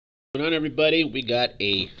What's going on, everybody? We got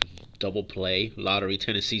a double play lottery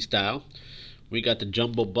Tennessee style. We got the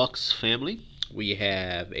Jumbo Bucks family. We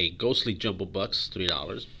have a Ghostly Jumbo Bucks,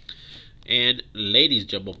 $3, and Ladies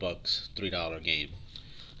Jumbo Bucks, $3 game.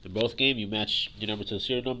 In both games, you match your number to the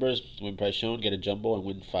serial numbers, win prize shown, get a jumbo, and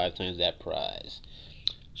win 5 times that prize.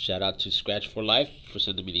 Shout out to Scratch for Life for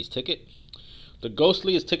sending me these tickets. The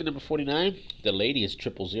Ghostly is ticket number 49. The Lady is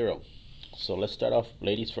 000. So let's start off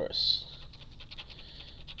ladies first.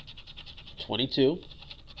 22,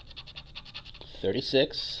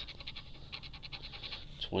 36,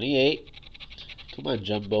 28, come on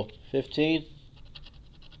Jumbo, 15,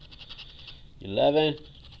 11,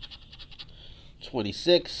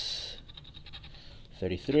 26,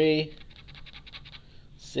 33,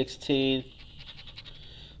 16,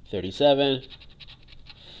 37,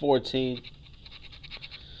 14,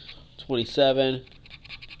 27,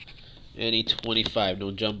 and a 25,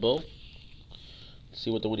 no Jumbo. See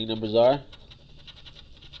what the winning numbers are.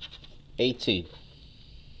 18.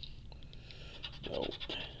 No.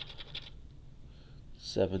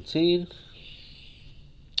 17.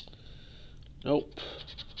 Nope.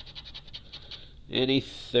 Any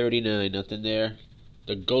 39. Nothing there.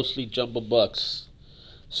 The Ghostly Jumbo Bucks.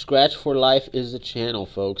 Scratch for Life is the channel,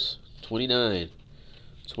 folks. 29.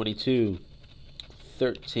 22.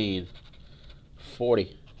 13.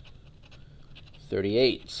 40.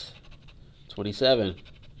 38. 27,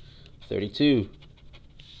 32,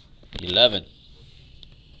 11,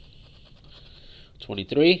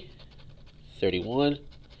 23, 31,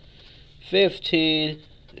 15,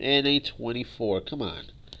 and a 24. Come on.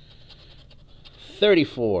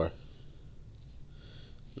 34.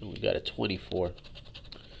 Oh, we got a 24.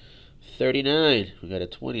 39. We got a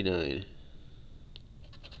 29.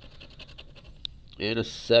 And a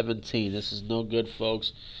 17. This is no good,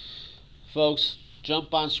 folks. Folks,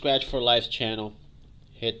 jump on Scratch for Life's channel.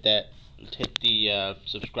 Hit the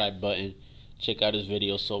subscribe button. Check out his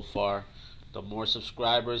videos so far. The more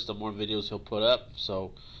subscribers, the more videos he'll put up.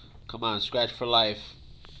 So come on, Scratch for Life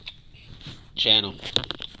channel.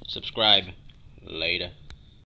 Subscribe. Later.